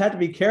 you just have to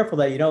be careful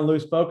that you don't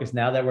lose focus.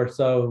 Now that we're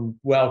so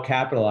well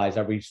capitalized,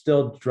 are we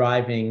still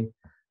driving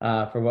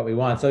for what we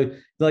want? So,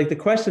 like, the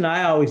question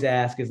I always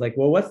ask is, like,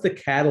 well, what's the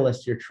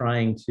catalyst you're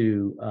trying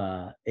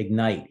to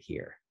ignite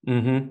here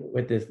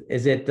with this?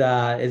 Is it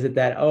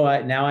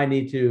that, now I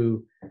need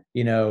to,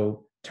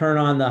 turn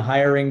on the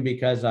hiring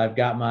because I've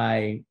got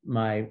my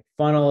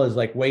funnel is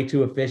like way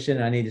too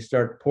efficient. I need to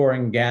start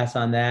pouring gas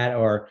on that.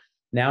 Or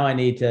now I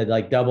need to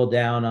like double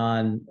down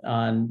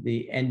on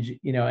the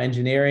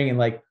engineering, and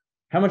like,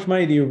 how much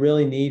money do you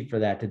really need for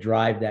that to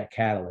drive that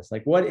catalyst?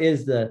 Like, what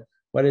is the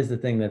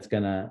thing that's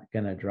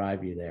gonna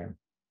drive you there?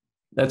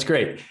 That's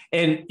great.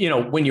 And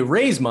when you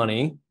raise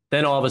money,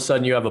 then all of a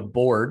sudden you have a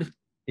board.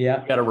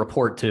 Yeah, you got to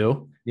report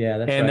to. Yeah,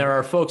 that's right. There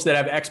are folks that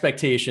have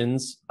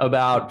expectations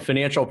about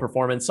financial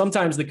performance.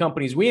 Sometimes the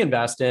companies we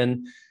invest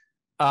in,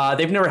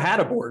 they've never had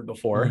a board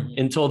before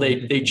until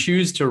they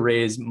choose to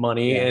raise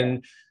money. Yeah.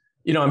 And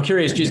I'm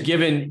curious, just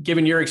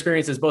given your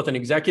experience as both an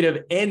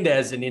executive and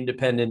as an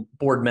independent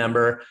board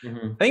member, I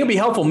think it'd be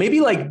helpful, maybe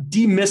like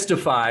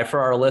demystify for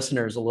our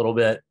listeners a little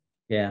bit.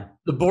 Yeah,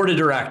 the board of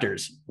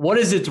directors. What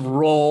is its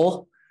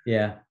role?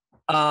 Yeah.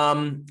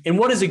 And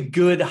what does a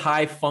good,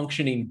 high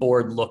functioning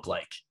board look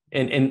like?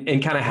 And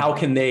kind of how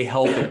can they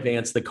help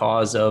advance the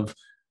cause of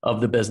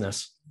the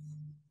business?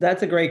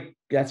 That's a great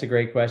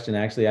question.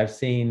 Actually, I've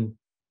seen,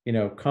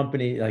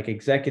 company, like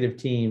executive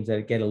teams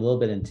that get a little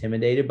bit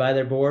intimidated by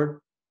their board.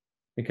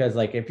 because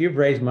like if you've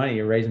raised money,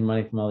 you're raising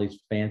money from all these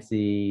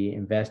fancy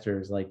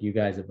investors like you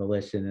guys at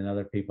Volition and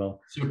other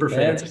people. Super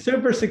They're fancy.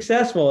 super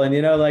successful. And,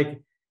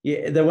 like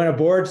when a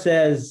board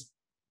says,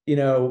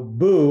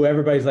 boo,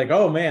 everybody's like,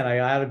 oh man, I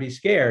ought to be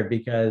scared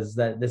because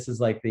this is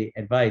like the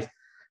advice.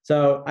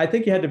 So I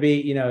think you have to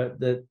be,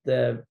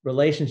 the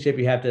relationship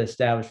you have to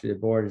establish with the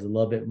board is a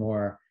little bit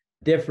more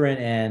different.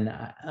 And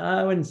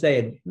I wouldn't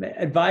say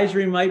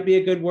advisory might be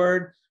a good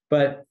word,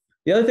 but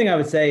the other thing I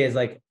would say is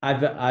like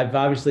I've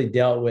obviously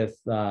dealt with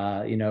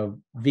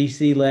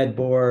VC led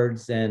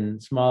boards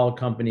and small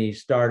company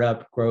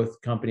startup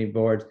growth company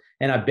boards,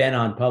 and I've been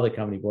on public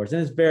company boards,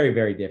 and it's very,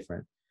 very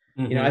different.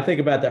 Mm-hmm. I think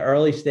about the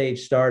early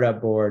stage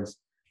startup boards.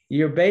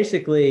 You're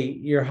putting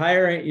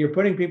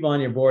people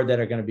on your board that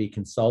are going to be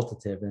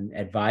consultative and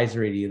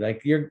advisory to you.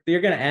 Like you're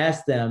going to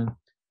ask them,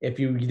 if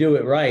you do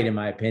it right, in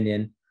my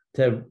opinion,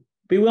 to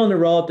be willing to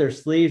roll up their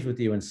sleeves with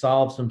you and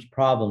solve some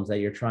problems that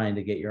you're trying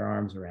to get your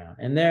arms around.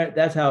 And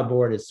that's how a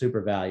board is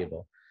super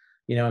valuable.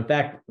 In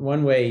fact,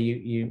 one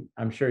way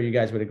I'm sure you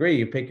guys would agree,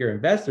 you pick your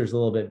investors a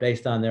little bit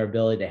based on their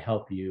ability to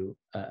help you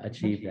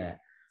achieve that.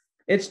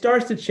 It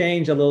starts to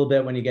change a little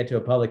bit when you get to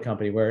a public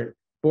company where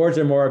boards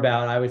are more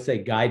about, I would say,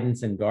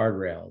 guidance and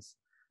guardrails.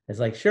 It's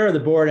like, sure, the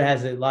board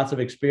has lots of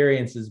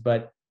experiences,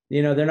 but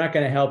they're not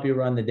going to help you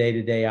run the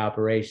day-to-day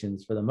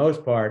operations for the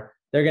most part.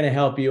 They're going to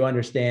help you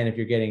understand if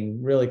you're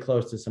getting really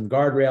close to some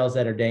guardrails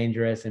that are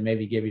dangerous and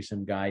maybe give you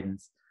some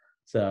guidance.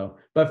 So,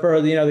 but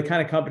for the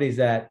kind of companies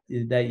that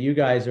you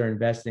guys are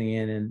investing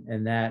in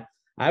and that,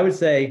 I would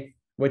say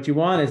what you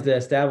want is to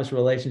establish a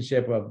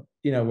relationship of,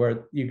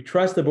 where you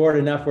trust the board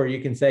enough where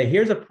you can say,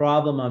 here's a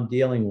problem I'm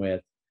dealing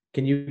with.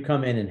 Can you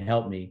come in and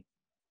help me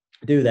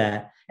do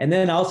that? And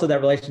then also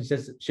that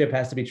relationship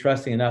has to be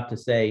trusting enough to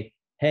say,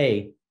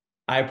 hey,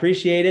 I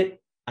appreciate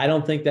it. I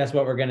don't think that's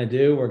what we're going to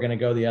do. We're going to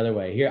go the other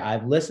way. Here,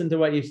 I've listened to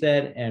what you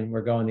said, and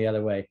we're going the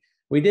other way.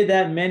 We did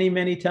that many,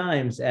 many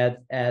times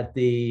at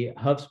the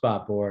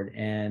HubSpot board,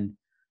 and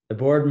the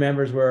board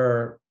members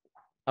were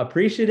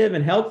appreciative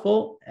and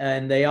helpful,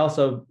 and they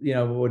also,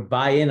 would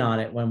buy in on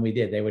it when we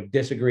did. They would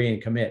disagree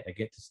and commit. I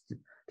get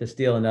to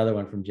steal another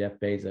one from Jeff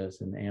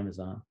Bezos and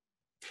Amazon.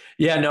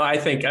 Yeah, no, I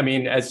think,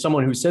 as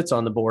someone who sits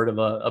on the board of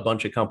a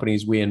bunch of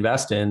companies we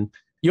invest in,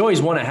 you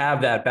always want to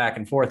have that back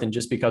and forth. And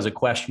just because a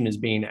question is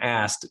being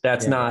asked,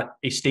 that's not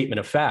a statement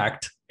of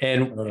fact.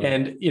 And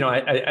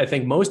I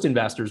think most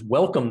investors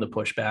welcome the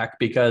pushback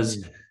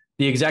because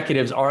the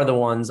executives are the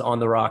ones on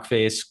the rock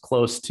face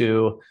close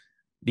to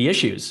the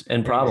issues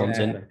and problems.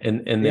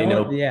 Exactly. And they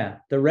know. Yeah.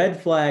 The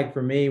red flag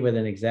for me with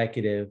an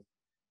executive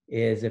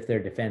is if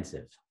they're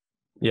defensive.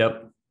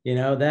 Yep.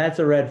 That's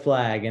a red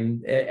flag.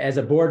 And as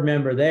a board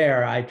member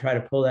there, I try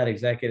to pull that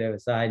executive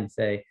aside and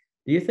say,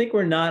 do you think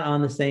we're not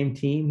on the same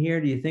team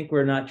here? Do you think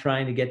we're not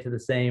trying to get to the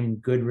same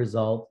good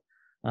result?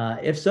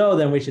 If so,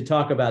 then we should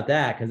talk about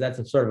that because that's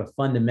a sort of a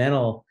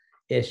fundamental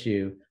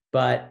issue.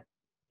 But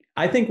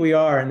I think we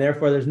are, and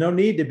therefore there's no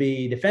need to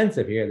be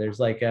defensive here. There's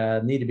like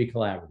a need to be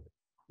collaborative.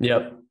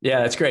 Yep. Yeah,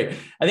 that's great.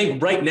 I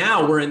think right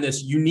now we're in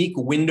this unique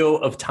window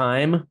of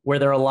time where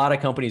there are a lot of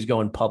companies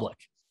going public.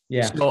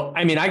 Yeah. So,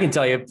 I can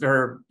tell you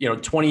for,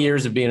 20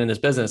 years of being in this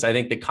business, I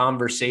think the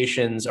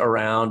conversations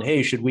around,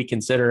 hey, should we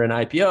consider an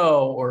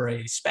IPO or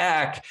a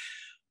SPAC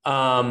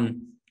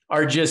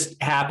are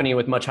just happening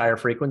with much higher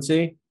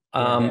frequency.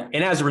 And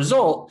as a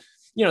result,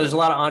 there's a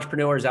lot of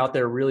entrepreneurs out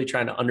there really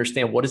trying to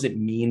understand what does it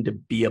mean to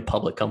be a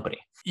public company.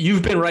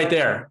 You've been right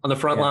there on the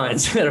front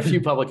lines at a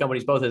few public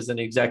companies, both as an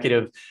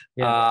executive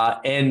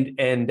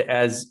and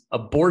as a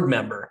board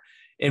member.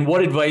 And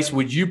what advice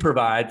would you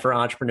provide for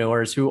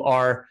entrepreneurs who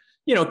are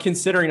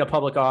considering a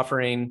public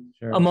offering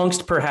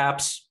amongst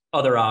perhaps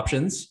other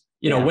options?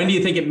 When do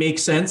you think it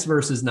makes sense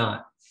versus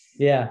not?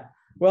 Yeah.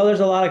 Well, there's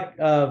a lot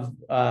of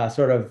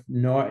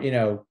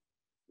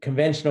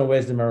conventional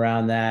wisdom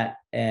around that.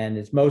 And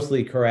it's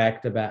mostly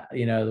correct about,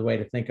 the way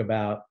to think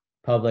about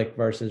public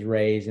versus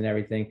raise and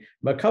everything.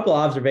 But a couple of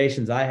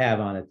observations I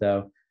have on it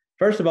though.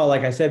 First of all,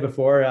 like I said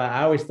before,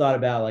 I always thought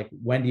about like,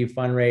 when do you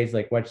fundraise?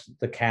 Like what's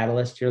the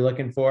catalyst you're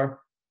looking for?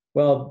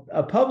 Well,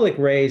 a public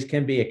raise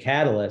can be a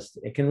catalyst.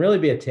 It can really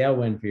be a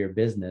tailwind for your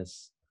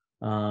business.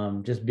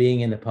 Just being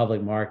in the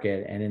public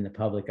market and in the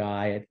public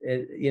eye,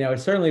 it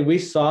certainly, we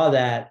saw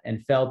that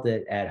and felt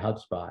it at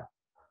HubSpot.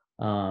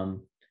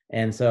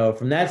 And so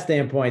from that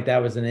standpoint,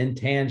 that was an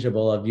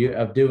intangible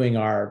of doing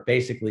our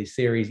basically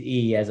Series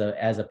E as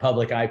a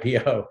public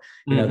IPO,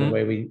 the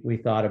way we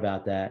thought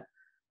about that.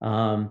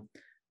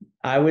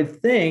 I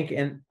would think,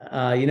 and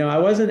I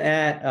wasn't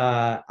at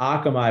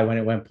Akamai when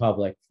it went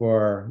public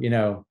for,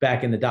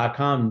 back in the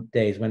 .com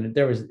days when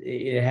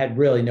it had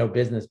really no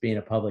business being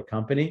a public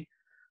company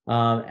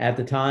at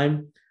the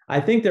time. I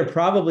think there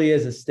probably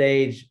is a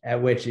stage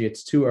at which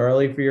it's too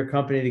early for your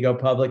company to go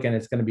public, and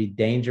it's going to be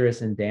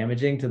dangerous and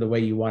damaging to the way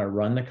you want to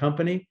run the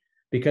company,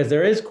 because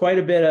there is quite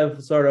a bit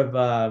of sort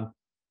of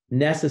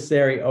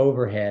necessary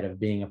overhead of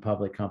being a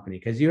public company,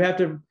 because you have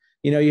to,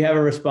 you have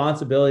a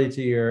responsibility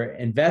to your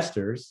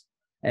investors.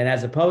 And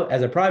as a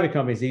private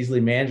company, it's easily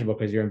manageable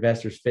because your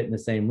investors fit in the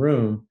same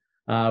room.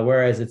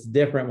 Whereas it's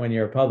different when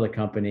you're a public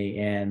company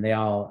and they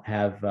all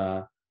have,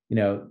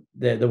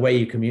 the way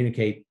you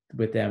communicate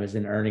with them is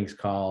in earnings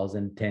calls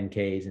and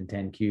 10Ks and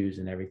 10Qs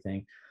and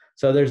everything.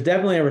 So there's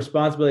definitely a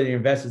responsibility to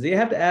investors. You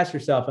have to ask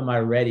yourself, am I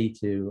ready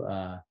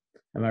to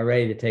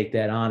take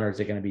that on, or is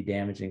it going to be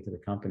damaging to the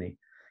company?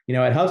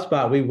 At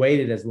HubSpot, we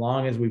waited as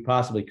long as we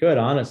possibly could,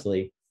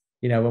 honestly.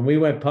 When we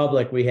went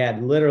public, we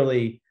had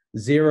literally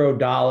zero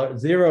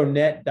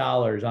net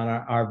dollars on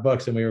our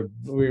books, and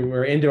we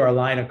were into our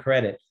line of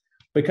credit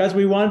because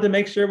we wanted to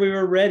make sure we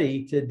were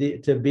ready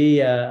to be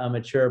a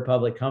mature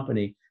public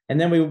company. And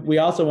then we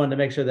also wanted to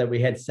make sure that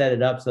we had set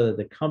it up so that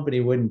the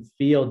company wouldn't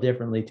feel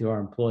differently to our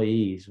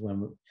employees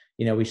when,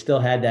 we still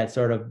had that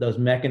sort of those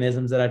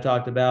mechanisms that I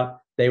talked about,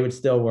 they would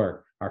still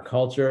work. Our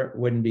culture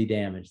wouldn't be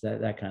damaged,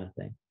 that kind of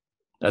thing.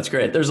 That's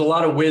great. There's a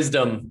lot of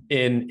wisdom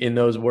in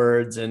those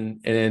words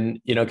and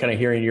kind of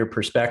hearing your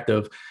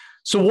perspective.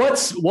 So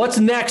what's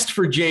next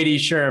for JD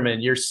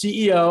Sherman? You're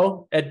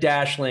CEO at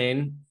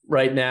Dashlane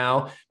right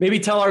now. Maybe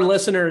tell our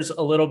listeners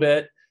a little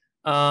bit,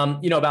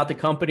 about the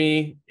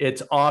company,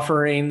 its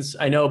offerings.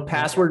 I know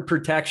password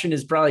protection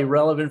is probably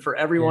relevant for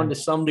everyone to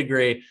some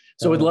degree.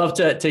 So we'd love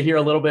to hear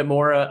a little bit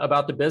more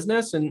about the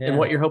business and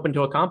what you're hoping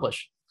to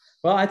accomplish.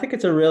 Well, I think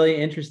it's a really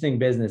interesting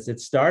business.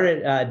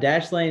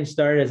 Dashlane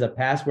started as a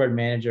password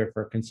manager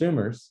for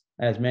consumers,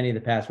 as many of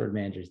the password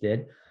managers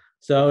did.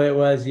 So it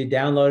was, you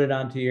download it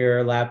onto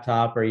your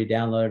laptop or you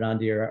download it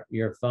onto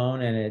your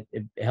phone, and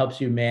it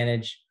helps you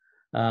manage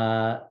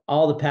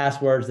all the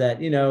passwords that,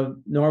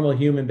 normal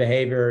human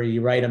behavior,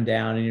 you write them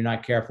down and you're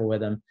not careful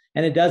with them.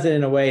 And it does it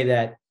in a way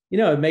that,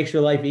 it makes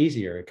your life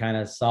easier. It kind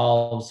of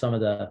solves some of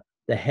the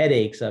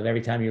headaches of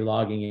every time you're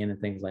logging in and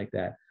things like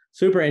that.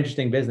 Super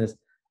interesting business.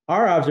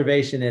 Our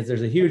observation is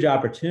there's a huge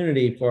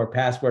opportunity for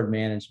password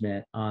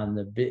management on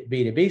the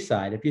B2B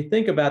side. If you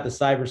think about the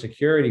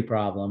cybersecurity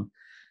problem,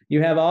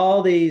 you have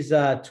all these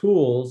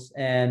tools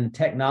and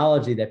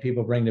technology that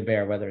people bring to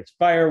bear, whether it's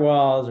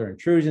firewalls or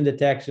intrusion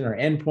detection or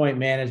endpoint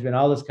management,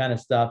 all this kind of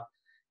stuff,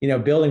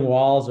 building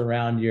walls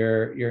around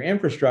your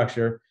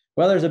infrastructure.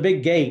 Well, there's a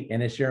big gate,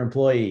 and it's your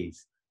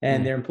employees.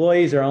 And their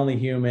employees are only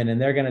human, and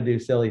they're going to do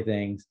silly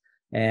things.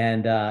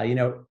 And,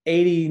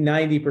 80,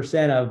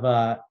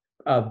 90%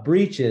 of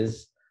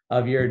breaches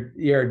of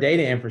your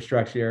data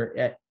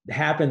infrastructure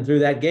happen through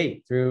that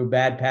gate, through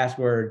bad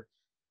password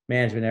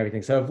management and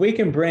everything. So if we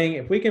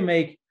can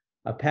make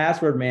a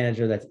password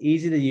manager that's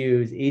easy to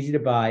use, easy to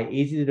buy,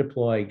 easy to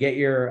deploy, get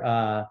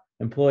your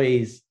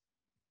employees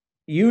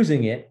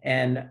using it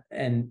and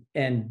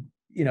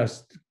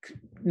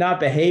not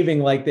behaving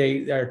like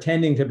they are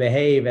tending to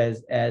behave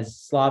as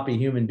sloppy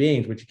human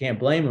beings, which you can't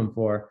blame them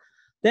for,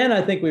 then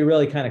I think we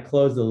really kind of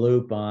close the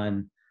loop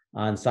on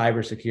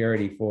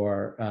cybersecurity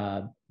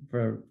for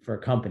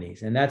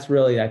companies. And that's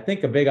really, I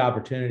think, a big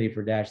opportunity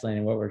for Dashlane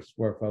and what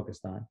we're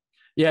focused on.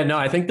 Yeah, no,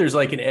 I think there's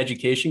like an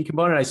education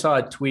component. I saw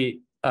a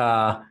tweet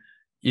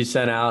you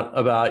sent out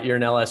about you're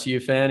an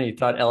LSU fan and you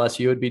thought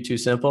LSU would be too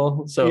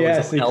simple. So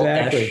yes,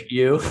 exactly.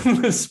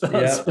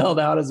 LSU spelled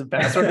out as a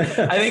password.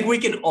 I think we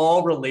can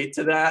all relate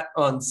to that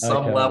on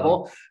some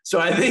level. So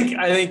I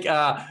think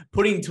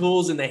putting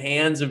tools in the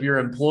hands of your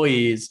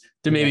employees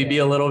to maybe be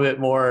a little bit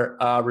more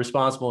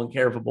responsible and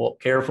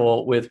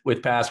careful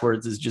with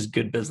passwords is just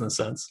good business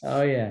sense.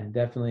 Oh yeah, it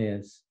definitely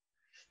is.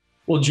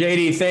 Well,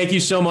 JD, thank you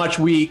so much.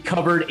 We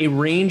covered a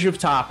range of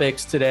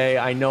topics today.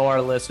 I know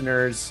our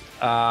listeners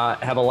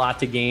have a lot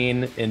to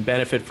gain and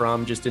benefit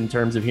from just in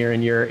terms of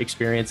hearing your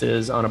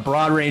experiences on a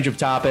broad range of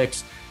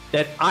topics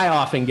that I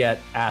often get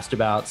asked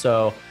about.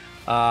 So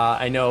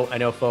I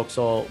know folks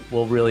will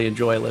really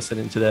enjoy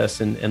listening to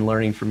this and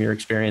learning from your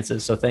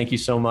experiences. So thank you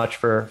so much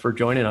for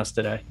joining us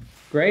today.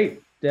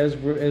 Great.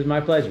 It was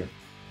my pleasure.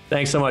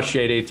 Thanks so much,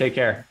 JD. Take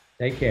care.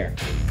 Take care.